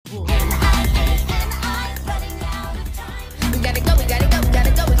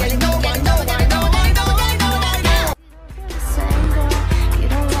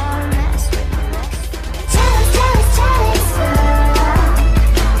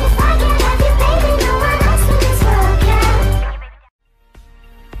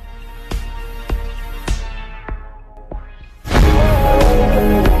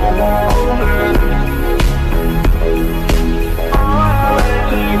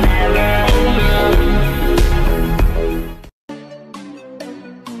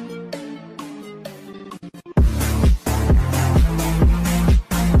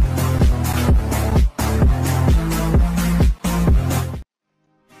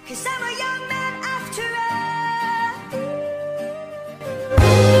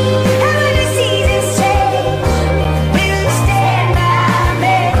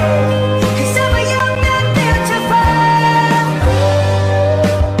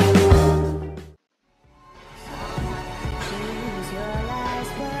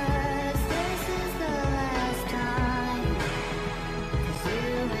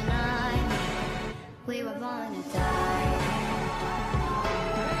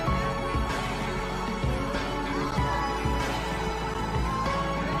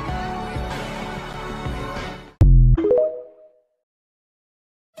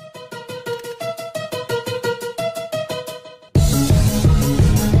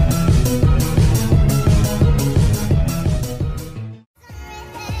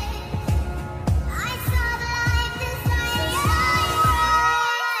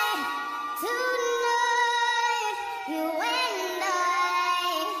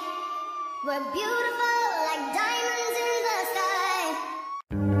We're beautiful like diamonds in the sky.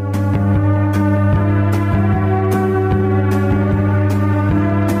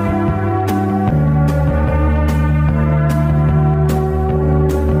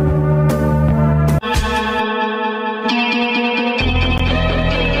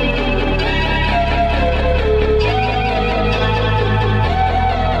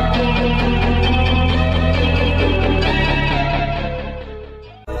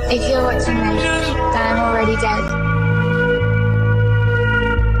 If you're watching me, then I'm already dead.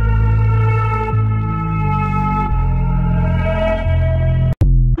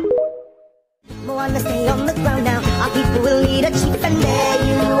 More on the stay on the ground now. Our people will lead a chief, and there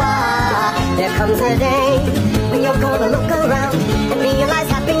you are. There comes a day when you're gonna look around and realize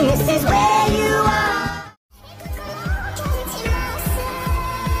happiness is where you are.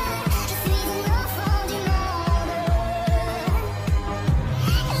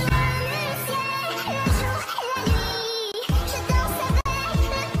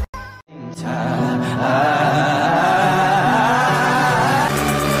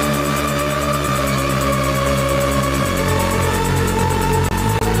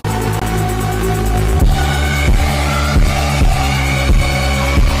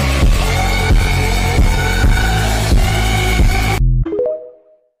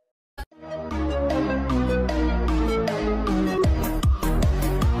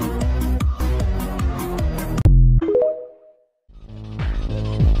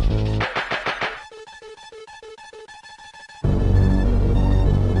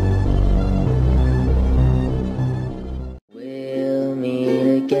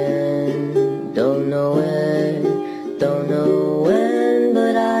 Don't know where, don't know when,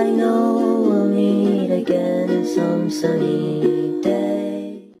 but I know we'll meet again some sunny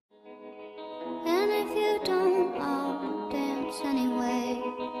day. And if you don't, I'll dance anyway.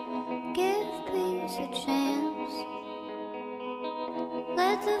 Give peace a chance.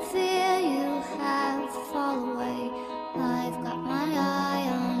 Let the fear you have fall away. I've got my eye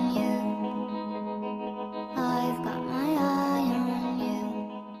on you. I've got my eye on you.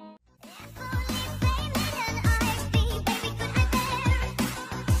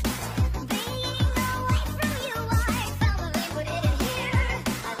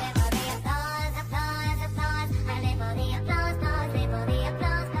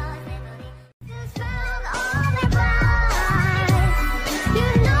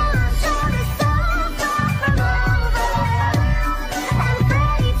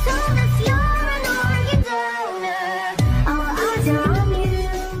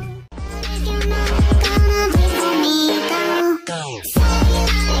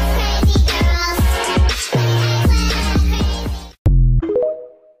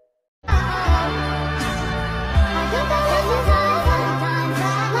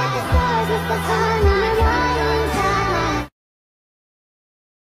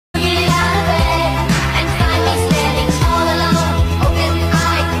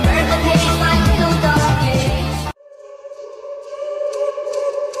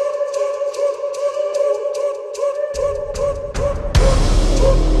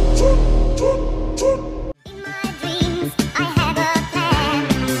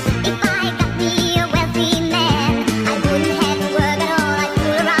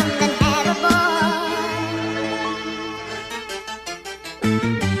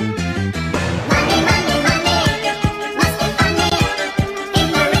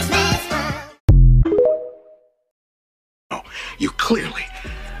 You clearly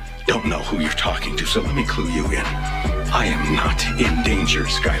don't know who you're talking to, so let me clue you in. I am not in danger,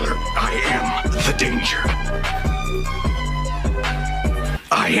 Skylar. I am the danger.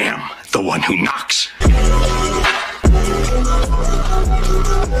 I am the one who knocks.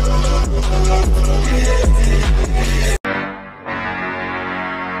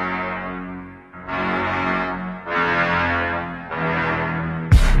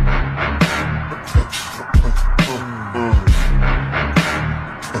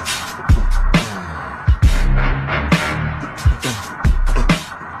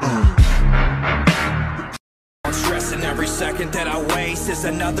 Every second that I waste is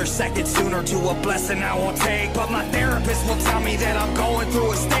another second sooner to a blessing I won't take. But my therapist will tell me that I'm going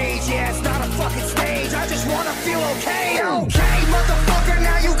through a stage. Yeah, it's not a fucking stage, I just wanna feel okay. Okay, motherfucker,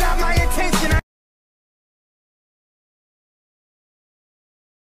 now you got my attention.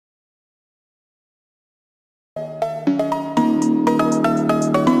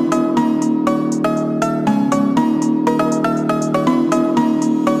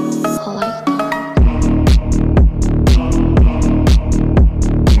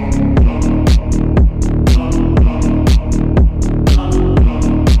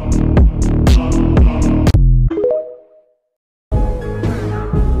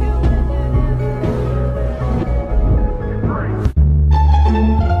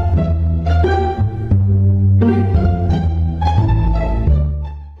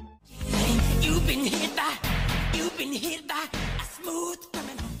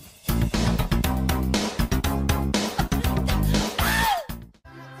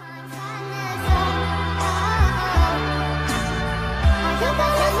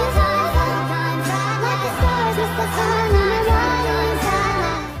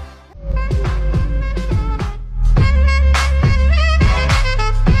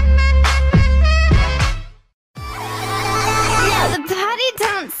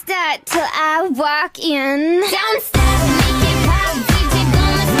 hot till I walk in. Don't stop, make it pop, DJ blow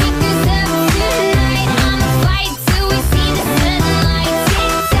my speakers up tonight. I'ma fight till we see the sunlight.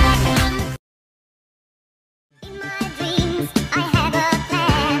 Tick-tock on the In my dreams, I had a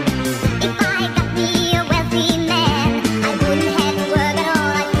plan. If I got me a wealthy man, I wouldn't have to work at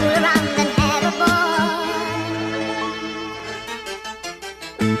all. I'd fool around and have a ball.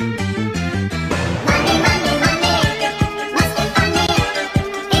 Money, money, money, must be funny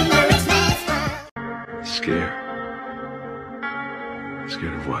in the rich man's world. Scared?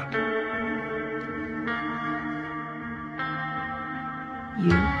 Scared of what?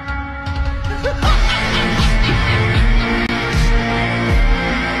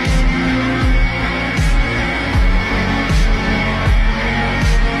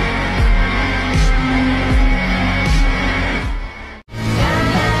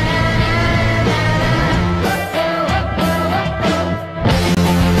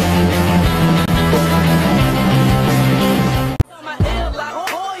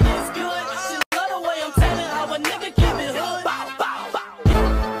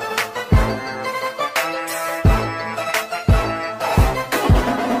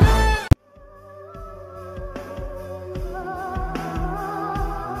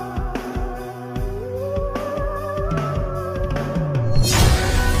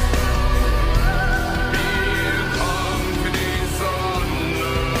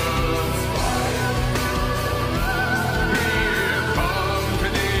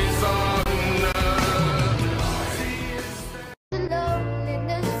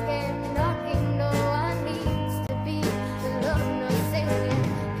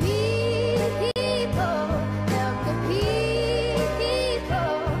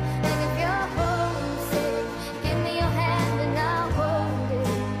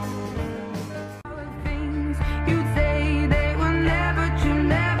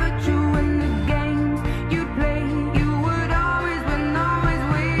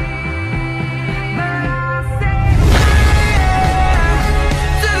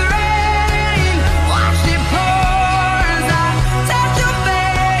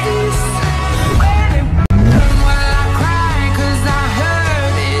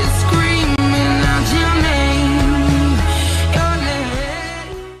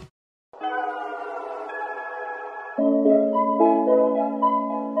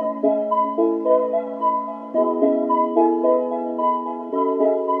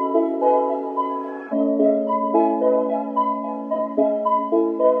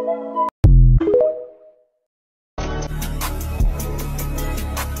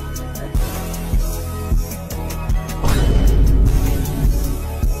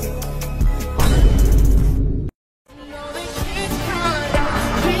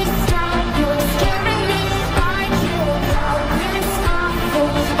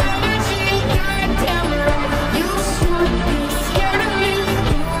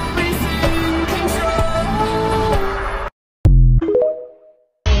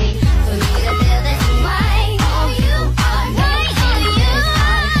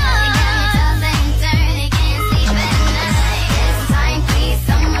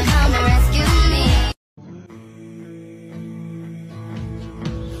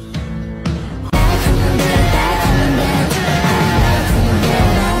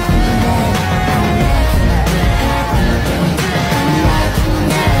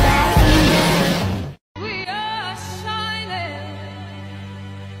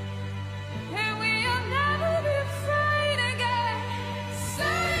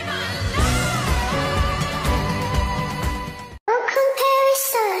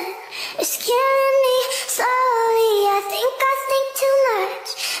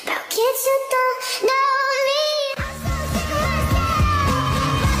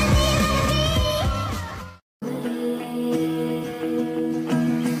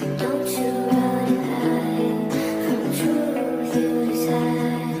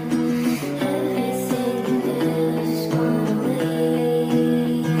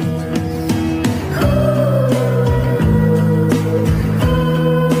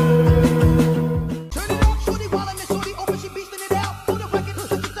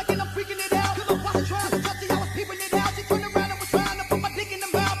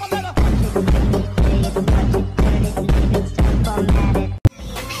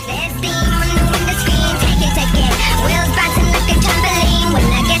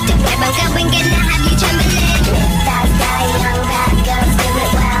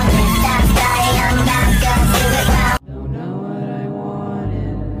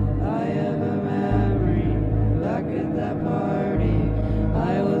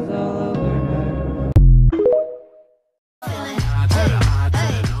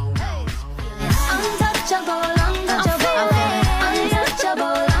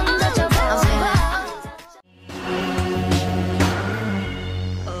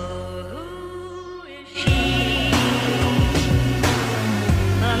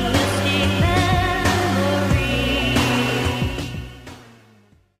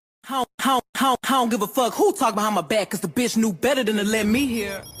 don't give a fuck who talk behind my back, cause the bitch knew better than to let me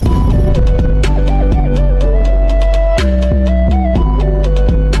hear.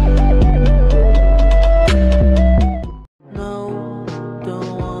 No,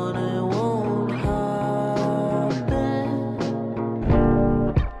 don't want it, won't happen.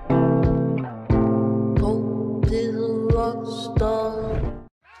 Hope is a rock star.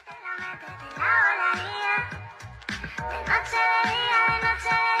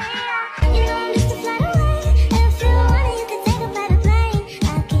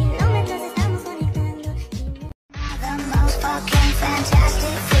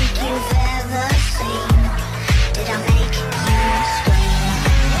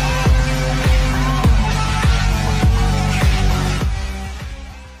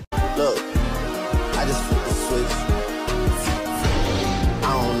 Look, I just flipped the switch. I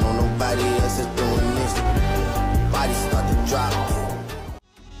don't know nobody else that's doing this. Body start to drop.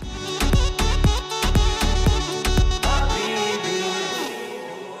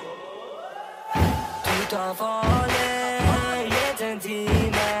 Tout envolé, est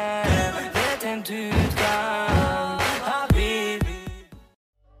intime, est un tout calme, habibi.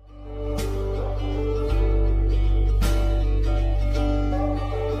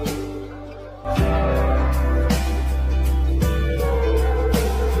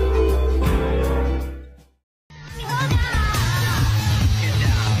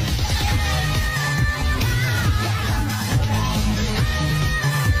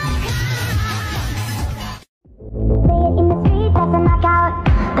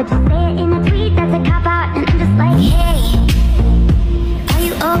 But just say it in a tweet, that's a cop out. And I'm just like, hey, are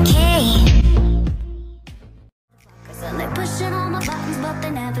you okay? Cause I like pushing all my buttons, but they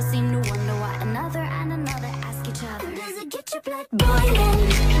never seem to wonder why another and another ask each other, does it get your blood boiling?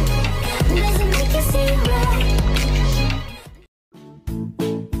 Does it make you see red?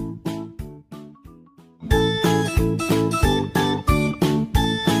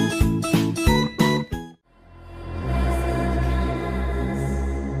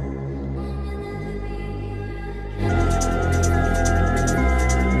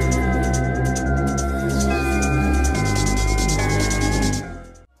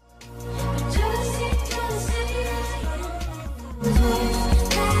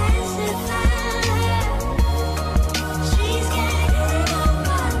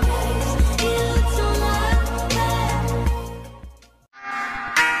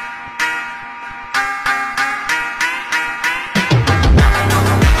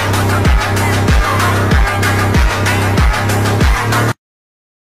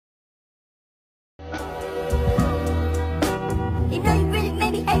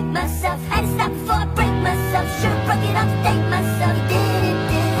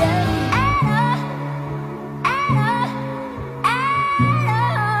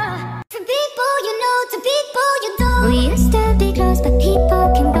 We used to be close, but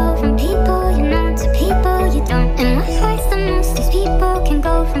people can go from people you know to people you don't. And what hurts the most is people can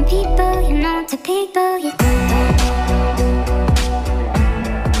go from people you know to people you don't.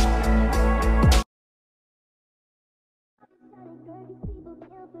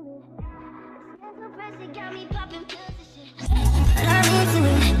 And I'm into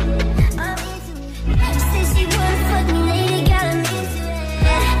it, I'm into it. Since you wanna fuck me, lady, girl, I'm into it.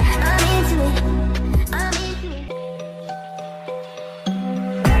 I'm into it, I'm into it.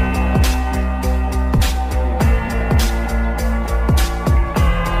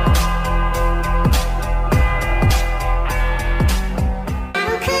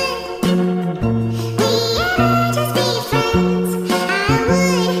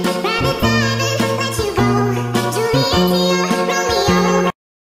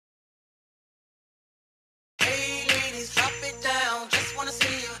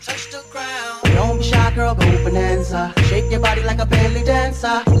 Don't be shy, girl, go bonanza. Shake your body like a belly dancer.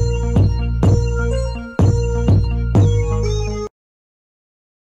 I'm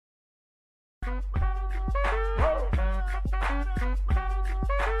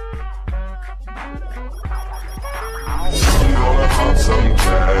gonna pop some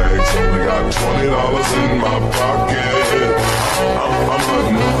tags. Only got $20 in my pocket. I'm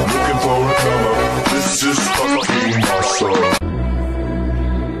hunting, looking for a come up. This is fucking awesome.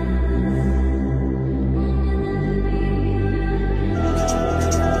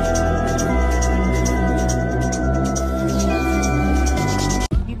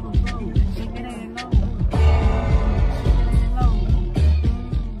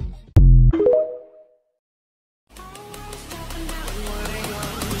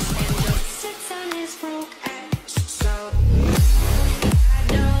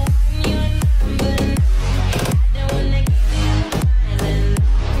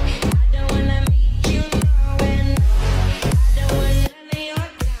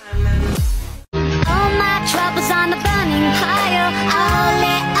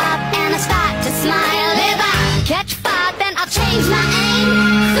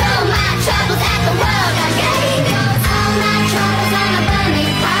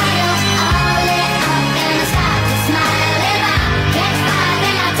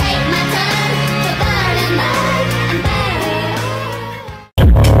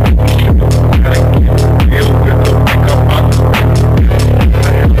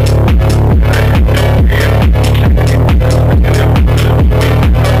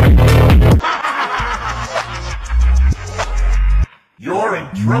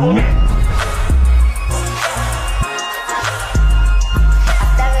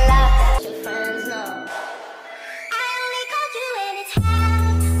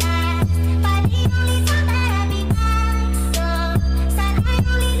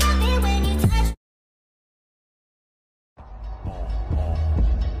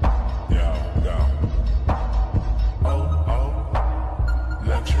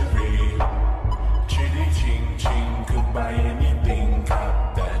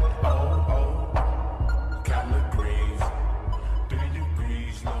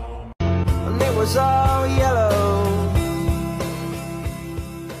 was all yellow.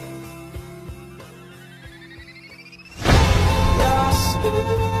 Your skin,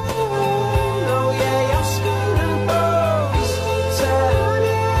 oh yeah, your skin and bones turn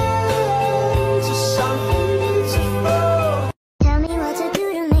into something beautiful. Tell me what to do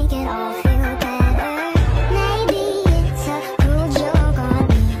to make it all feel better. Maybe it's a cruel joke on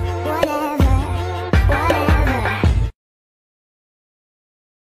me. Whatever, whatever.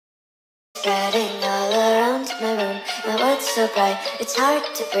 Getting all around my room. My world's so bright, it's hard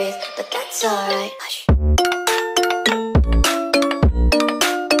to breathe, but that's alright. Hush.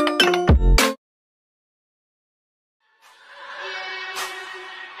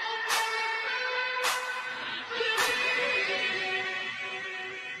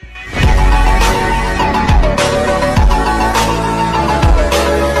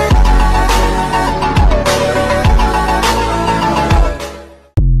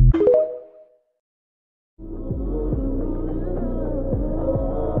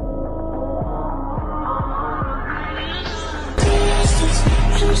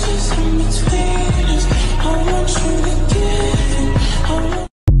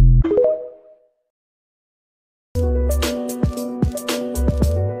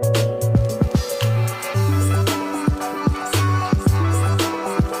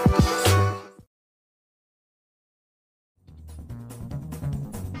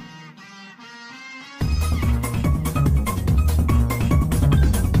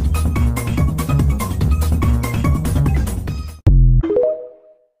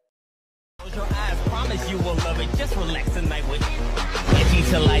 You will love it, just relax tonight with me. Itchy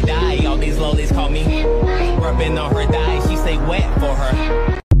till I die, all these lollies call me. Rubbing on her thighs, she say wet for her.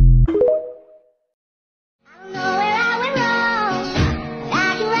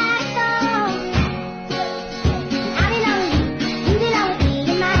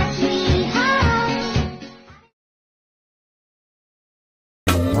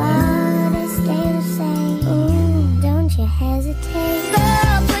 Wanna stay the same? Ooh, don't you hesitate.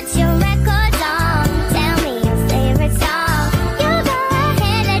 Girl, put your records on. Tell me your favorite song. You go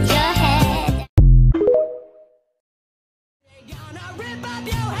ahead, let your head. They're gonna rip up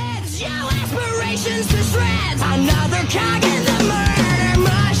your heads, your aspirations to shreds. Another cog in the murder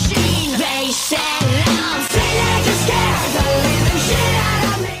machine. They said I'm teenagers scared the living shit out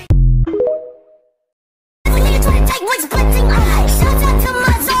of me. We need to take what's blitzing on. Shout out to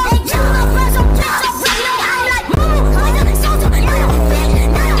my zone. Hey, you know, bros, I'm pissed off right now. I'm like, like a soldier, bitch, bitch, yo,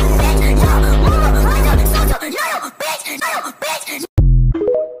 like a soldier, bitch, bitch.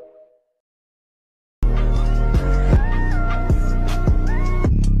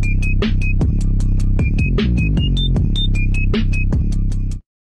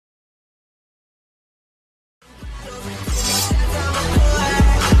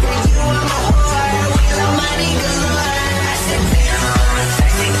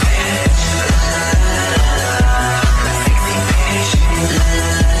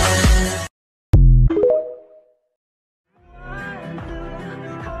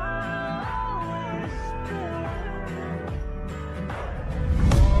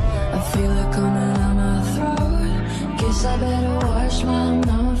 I feel it coming down my throat. Guess I better wash my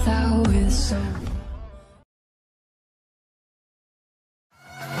mouth out with soap.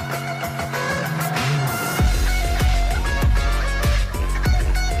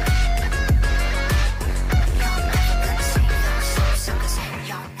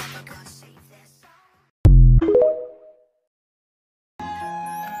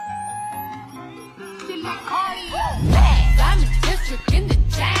 I'm a district in the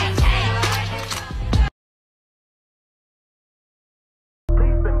jazz.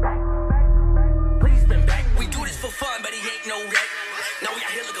 Please been back. We do this for fun, but he ain't no wreck. Now we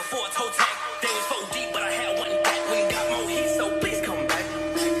out here looking for a toe tag. They was 4 deep, but I had one back. We ain't got more heat, so please come back.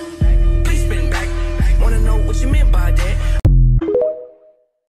 Please been back. Wanna know what you meant by that?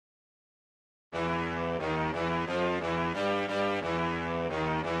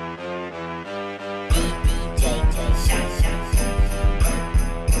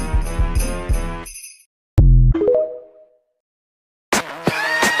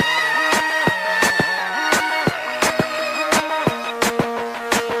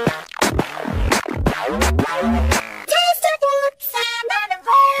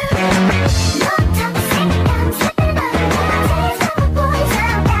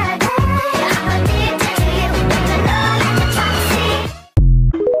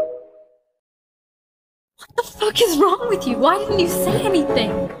 What the fuck is wrong with you? Why didn't you say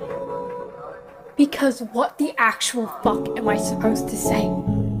anything? Because what the actual fuck am I supposed to say?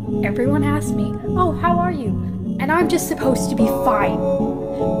 Everyone asks me, oh, how are you? And I'm just supposed to be fine.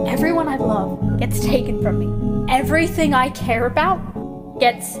 everyone I love gets taken from me. Everything I care about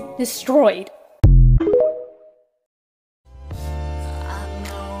gets destroyed.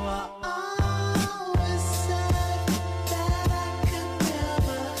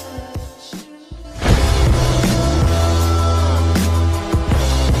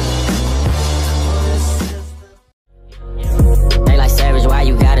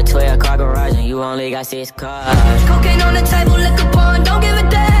 You only got 6 cars. Cocaine on the table, liquor porn, don't give a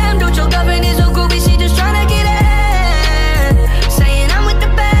damn. Don't your girlfriend is a groupie, she just tryna get in. Saying I'm with the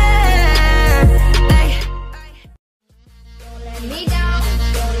band. Hey. Don't let me down,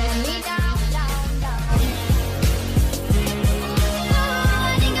 don't let me down, down, down. Oh,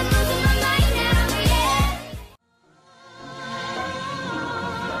 I think I'm losing my mind now, yeah.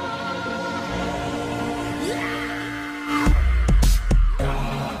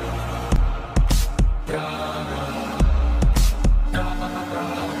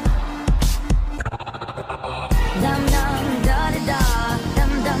 Dum dum da da da,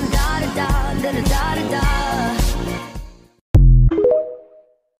 dum dum da da da, da da da da.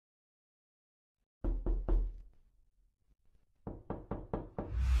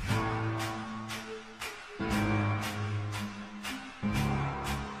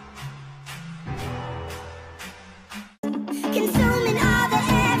 Consuming all the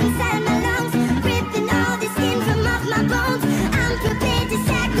air inside my lungs, ripping all the skin from off my bones. I'm prepared to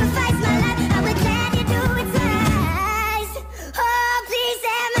sacrifice my life. I would gladly do it twice. Oh, please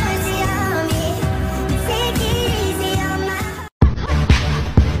have mercy on me. Take it easy on my heart.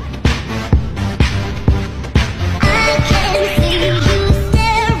 I can see you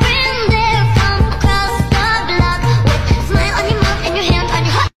staring there from across the block, with a smile on your mouth and your hand on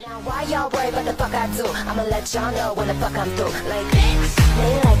your heart. Now why y'all worry about the fuck I do? I'ma let y'all know when the fuck I'm through. Like, bitch,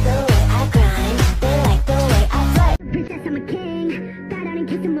 they like the way I grind, they like the way I flirt. Princess, I'm a king, bow down and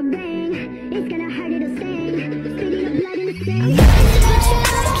kiss him a ring. It's gonna hurt, it'll sting, spitting the blood in the sink.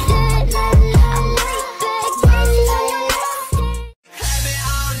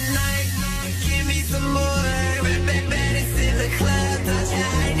 Give me some more. Baddest in the club, touch your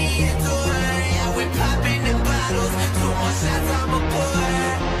ID and door. Yeah, we popping the bottles, 2 more shots, I'm a pour.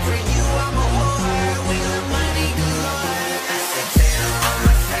 For you, I'm a whore. We got money galore. I said, damn, I'm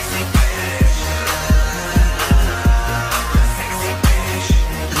a sexy bitch. A sexy bitch.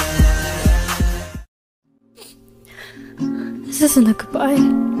 This isn't a goodbye,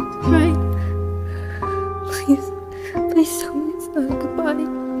 right? Please, please tell me it's not a goodbye.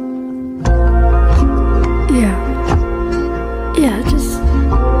 Yeah, just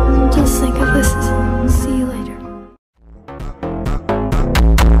think of this as a see you later.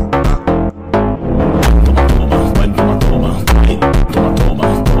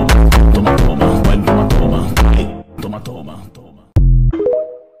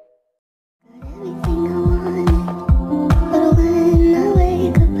 Everything I wanted, but when I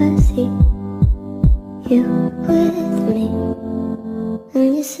wake up I see you with me.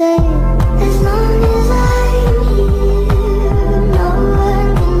 And you say, as long as I'm here, no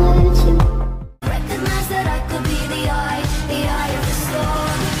one can hurt you. Recognize that I could be the eye of the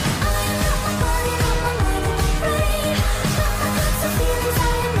storm. I am my body, not my mind, and my brain. Not my thoughts or feelings,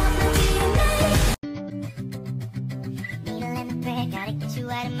 I am not my DNA. Needle in the thread, gotta get you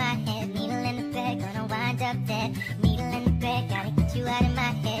out of my head. Needle in the thread, gonna wind up dead. Needle in the thread, gotta get you out of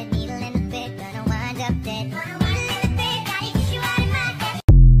my head. Needle in the thread, gonna wind up dead. Needle in the thread, gotta get you out of my head.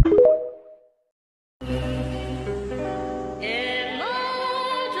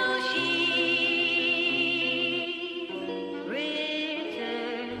 Immortal she,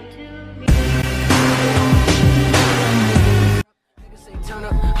 return to me. Niggas say turn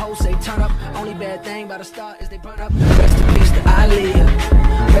up, hoes say turn up. Only bad thing about a star is they burn up. Rest in peace to Aaliyah.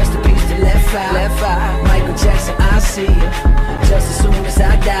 Rest in peace to Left Eye. Michael Jackson, I see you. Just as soon as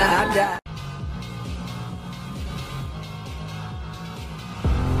I die.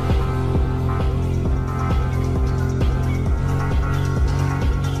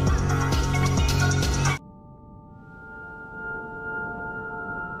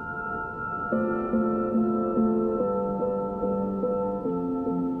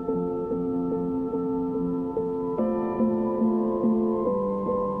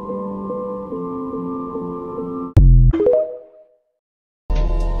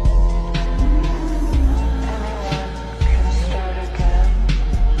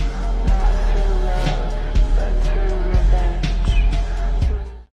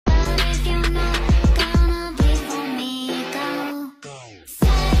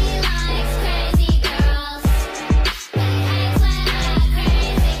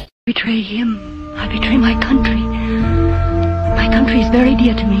 Betray him, I betray my country. My country is very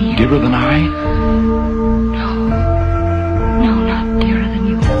dear to me. Dearer than I? No, not dearer than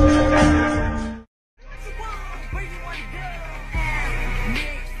you.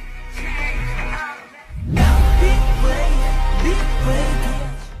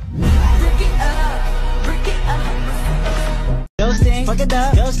 Ghosting, fuck it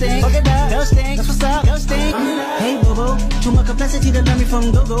up, ghosting, fuck it up, ghosting, that's what's up, ghosting. Hey boo boo, too much complexity to learn me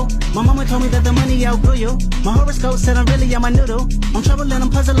from Google. My mama told me that the money outgrew you. My horoscope said I'm really on my noodle. I'm troubling, I'm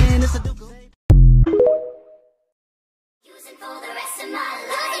puzzling, it's a do. Using for the rest of my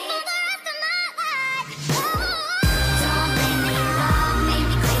life. Don't blame me, love made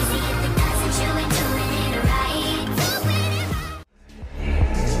me crazy. If it doesn't, you ain't doing it right.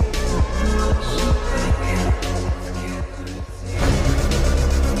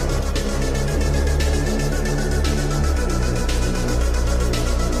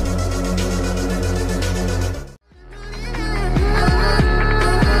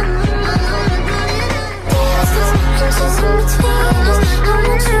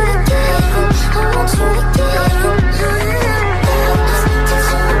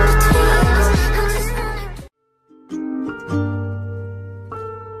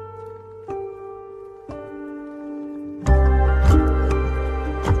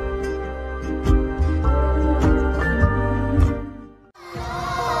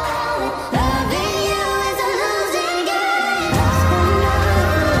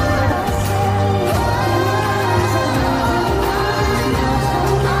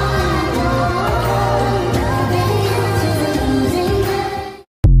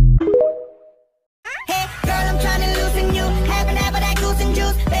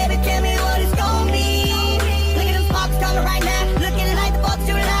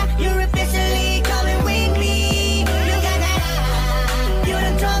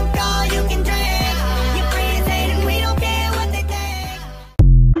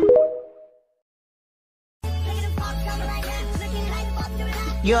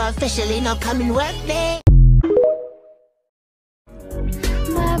 You're officially not coming with me.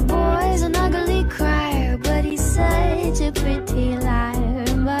 My boy's an ugly crier, but he's such a pretty liar.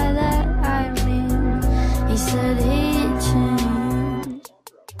 And by that I mean, he said he'd change.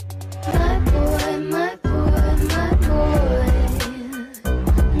 My boy, my boy, my boy,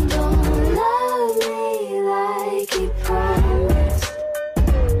 don't love me like he promised.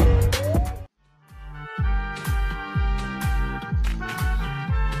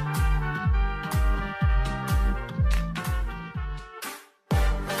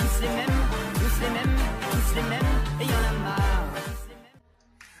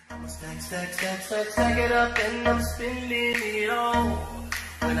 Stack it up and I'm spinning it all.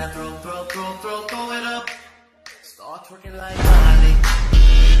 When I throw it up, start twerking like Miley.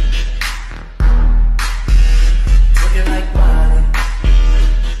 Twerking like Miley.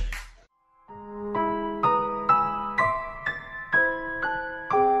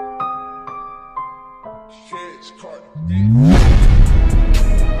 Shit's caught.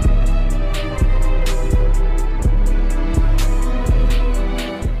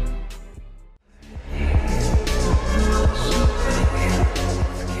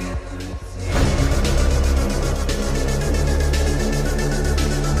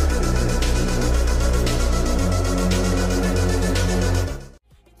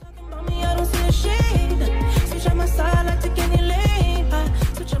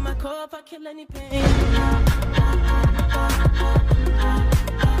 Any pain.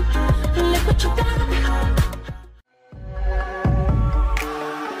 Look what you done.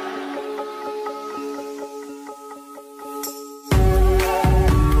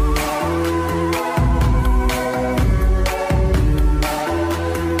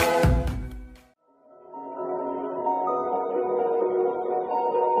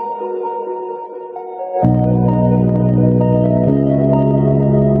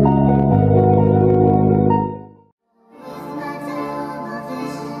 With my double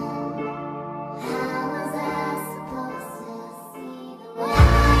vision, how was I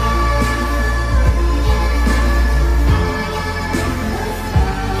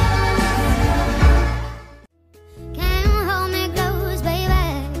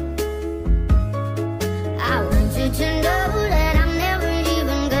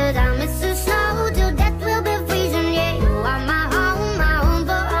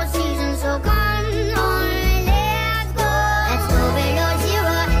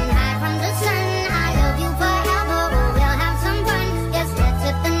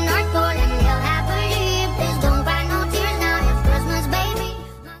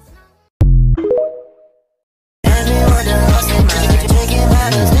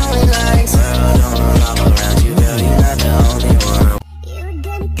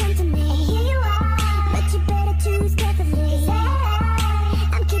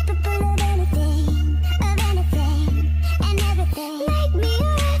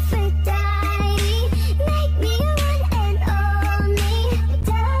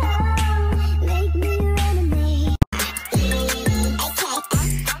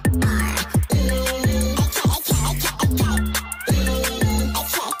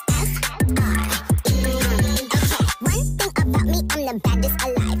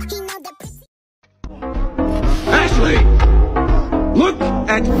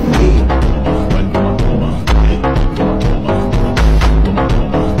what?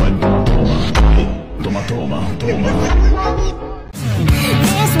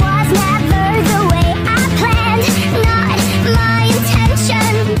 This was never the way I planned, not my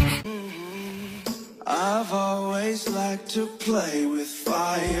intention. I've always liked to play with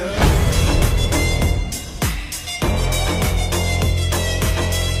fire.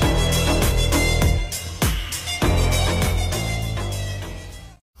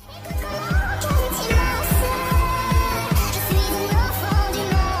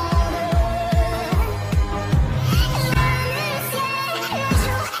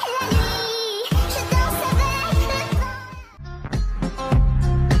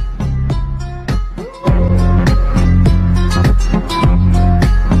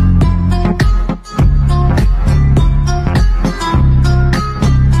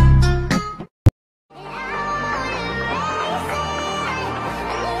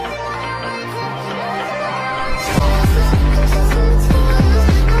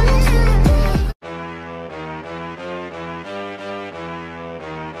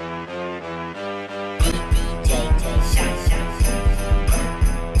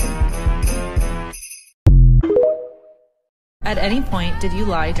 At any point, did you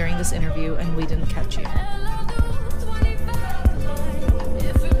lie during this interview and we didn't catch you?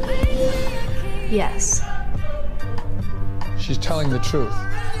 Yes. She's telling the truth.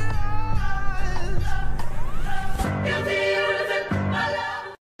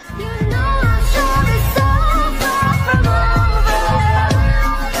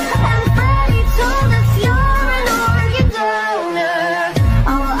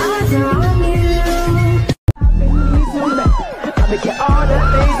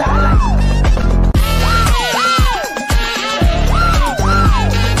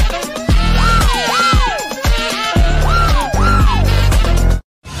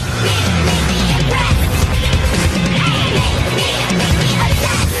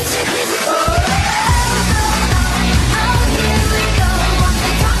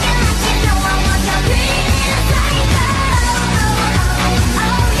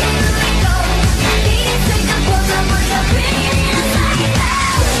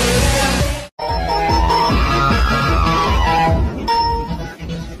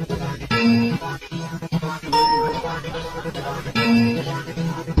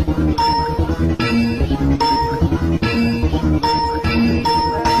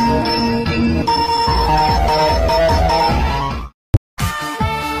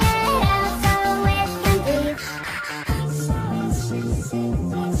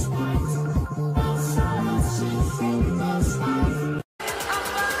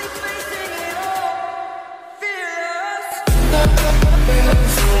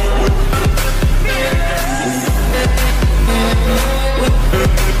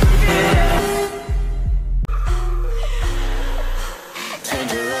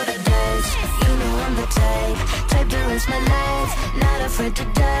 To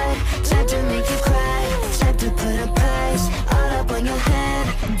die, time to make you cry, time to put a price all up on your head.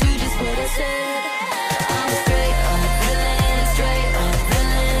 Do just what I said. I'm straight, I'm a villain, straight, I'm a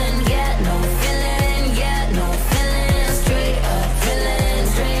villain. Yeah, no feeling, yeah, no feeling. Straight up villain,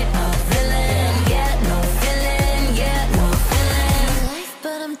 straight up villain. Yeah, no feeling, yeah, no feeling.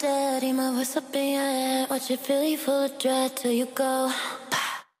 But I'm dirty, my voice up in your head. Watch it fill you full of dread till you go.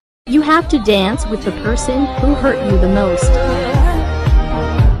 You have to dance with the person who hurt you the most.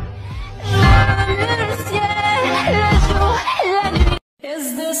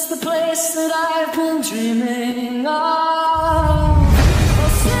 Is this the place that I've been dreaming of? A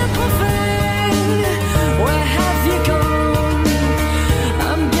simple thing, where have you gone?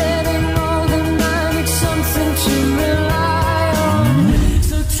 I'm getting old and I need something to rely on.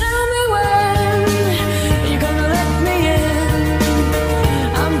 So tell me when you're gonna let me in.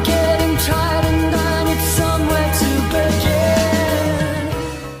 I'm getting tired and I need somewhere to begin.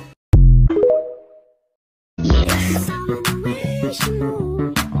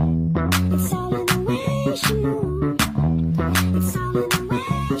 It's all in the way she moves.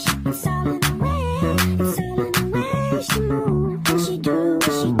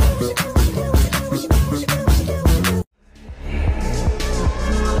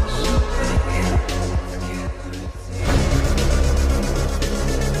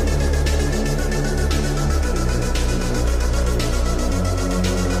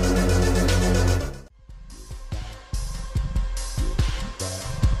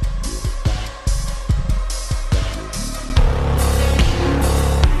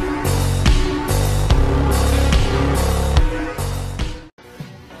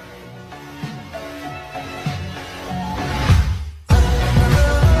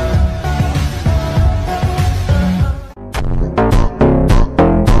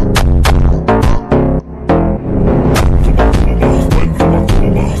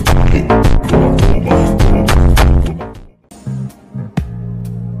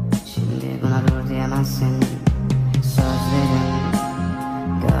 kalsın. Sözlerin,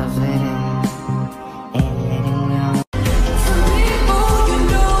 gözlerin, ellerin yan.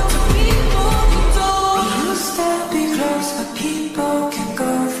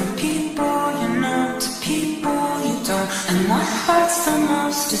 And what hurts the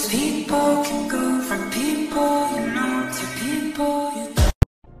most is people can go from people you know to people you don't.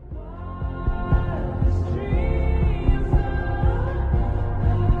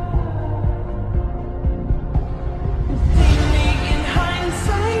 See me in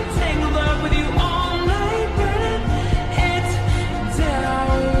hindsight, tangled up with you all night, burning it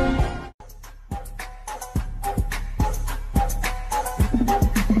down.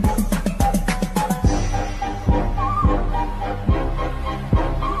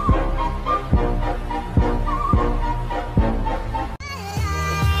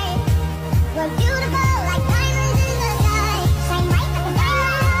 We're beautiful like diamonds in the sky. Shine bright like a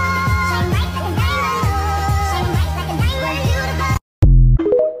diamond. Shine bright like a diamond. Shine bright like a diamond. We're beautiful.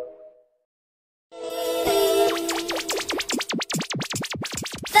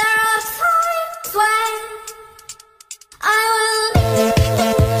 There are times when I will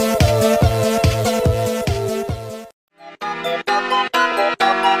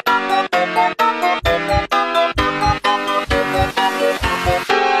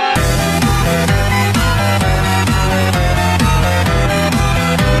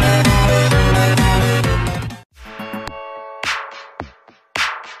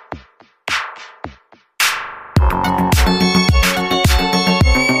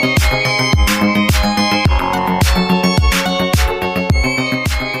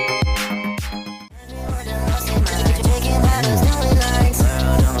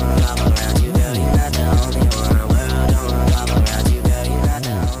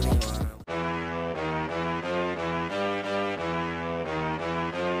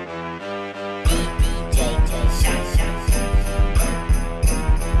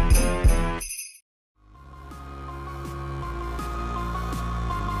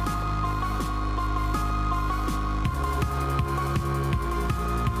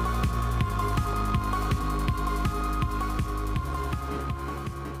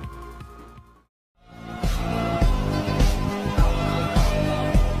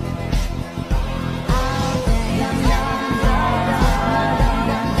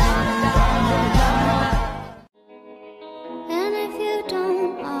And if you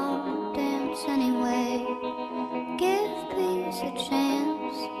don't, I'll dance anyway. Give peace a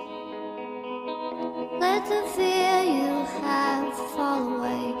chance. Let the fear you have fall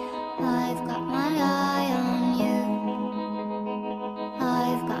away. I've got my eye on you.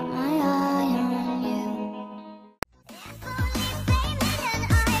 I've got my eye on you.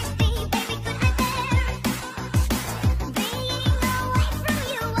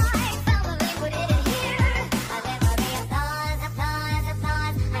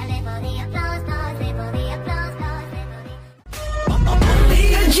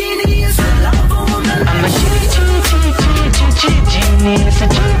 I'm a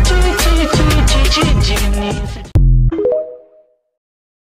genius.